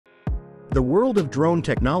The world of drone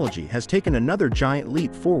technology has taken another giant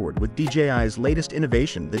leap forward with DJI's latest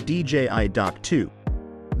innovation, the DJI Dock 2.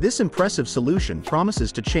 This impressive solution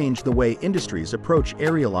promises to change the way industries approach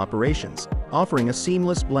aerial operations, offering a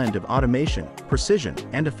seamless blend of automation, precision,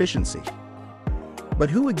 and efficiency. But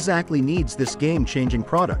who exactly needs this game-changing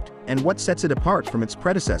product, and what sets it apart from its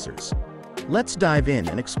predecessors? Let's dive in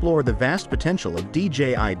and explore the vast potential of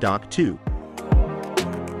DJI Dock 2.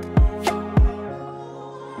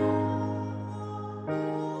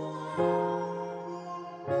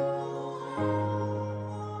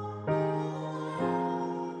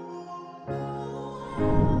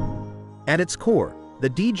 At its core, the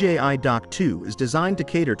DJI Dock 2 is designed to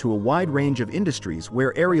cater to a wide range of industries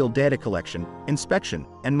where aerial data collection, inspection,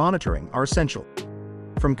 and monitoring are essential.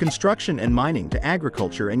 From construction and mining to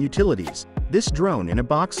agriculture and utilities, this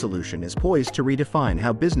drone-in-a-box solution is poised to redefine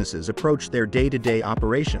how businesses approach their day-to-day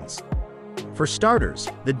operations. For starters,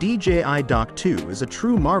 the DJI Dock 2 is a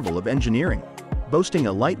true marvel of engineering, boasting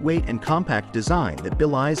a lightweight and compact design that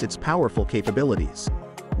belies its powerful capabilities.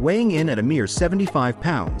 Weighing in at a mere 75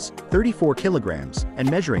 pounds, 34 kilograms, and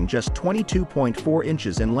measuring just 22.4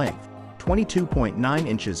 inches in length, 22.9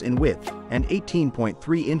 inches in width, and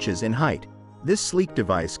 18.3 inches in height, this sleek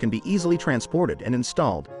device can be easily transported and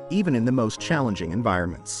installed, even in the most challenging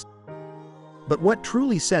environments. But what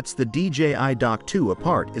truly sets the DJI Dock 2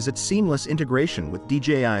 apart is its seamless integration with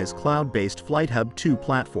DJI's cloud-based FlightHub 2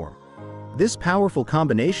 platform. This powerful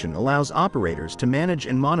combination allows operators to manage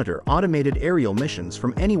and monitor automated aerial missions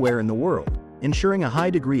from anywhere in the world, ensuring a high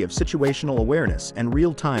degree of situational awareness and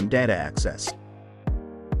real-time data access.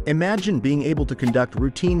 Imagine being able to conduct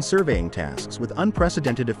routine surveying tasks with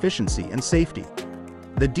unprecedented efficiency and safety.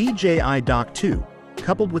 The DJI Dock 2,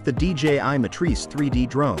 coupled with the DJI Matrice 3D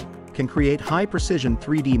drone, can create high-precision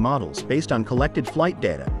 3D models based on collected flight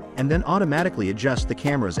data, and then automatically adjust the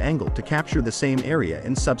camera's angle to capture the same area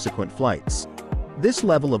in subsequent flights. This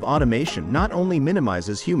level of automation not only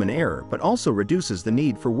minimizes human error but also reduces the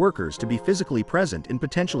need for workers to be physically present in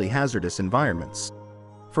potentially hazardous environments.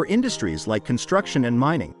 For industries like construction and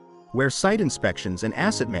mining, where site inspections and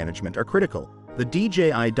asset management are critical, the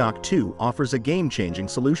DJI Dock 2 offers a game-changing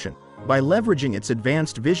solution. By leveraging its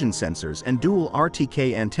advanced vision sensors and dual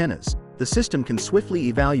RTK antennas, the system can swiftly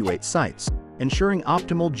evaluate sites, ensuring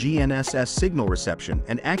optimal GNSS signal reception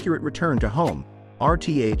and accurate return to home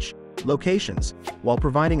 (RTH) locations, while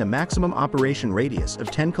providing a maximum operation radius of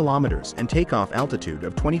 10 kilometers and takeoff altitude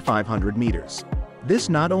of 2,500 meters. This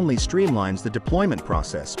not only streamlines the deployment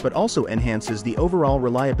process but also enhances the overall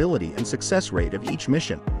reliability and success rate of each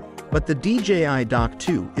mission. But the DJI Dock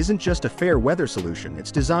 2 isn't just a fair weather solution,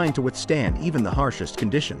 it's designed to withstand even the harshest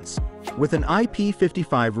conditions. With an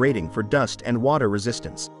IP55 rating for dust and water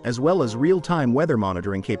resistance, as well as real-time weather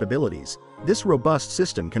monitoring capabilities, this robust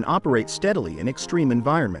system can operate steadily in extreme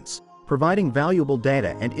environments, providing valuable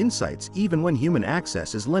data and insights even when human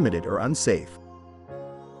access is limited or unsafe.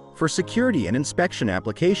 For security and inspection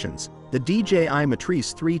applications, the DJI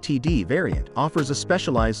Matrice 3TD variant offers a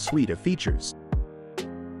specialized suite of features.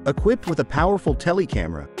 Equipped with a powerful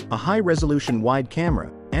telecamera, a high-resolution wide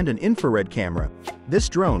camera, and an infrared camera, this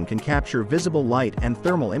drone can capture visible light and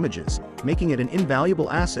thermal images, making it an invaluable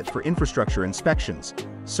asset for infrastructure inspections,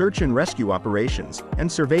 search and rescue operations,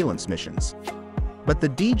 and surveillance missions. But the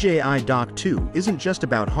DJI Dock 2 isn't just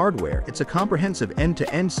about hardware, it's a comprehensive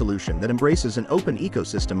end-to-end solution that embraces an open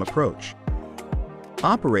ecosystem approach.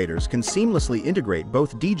 Operators can seamlessly integrate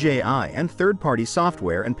both DJI and third-party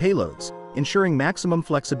software and payloads, ensuring maximum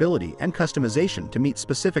flexibility and customization to meet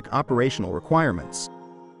specific operational requirements.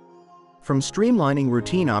 From streamlining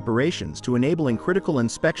routine operations to enabling critical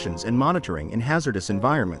inspections and monitoring in hazardous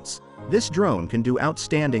environments, this drone can do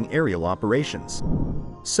outstanding aerial operations.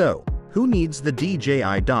 So, who needs the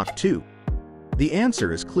DJI Dock 2? The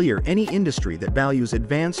answer is clear: any industry that values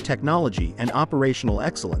advanced technology and operational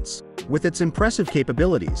excellence. With its impressive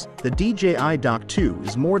capabilities, the DJI Dock 2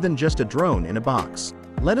 is more than just a drone in a box.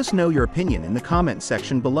 Let us know your opinion in the comment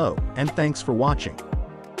section below, and thanks for watching.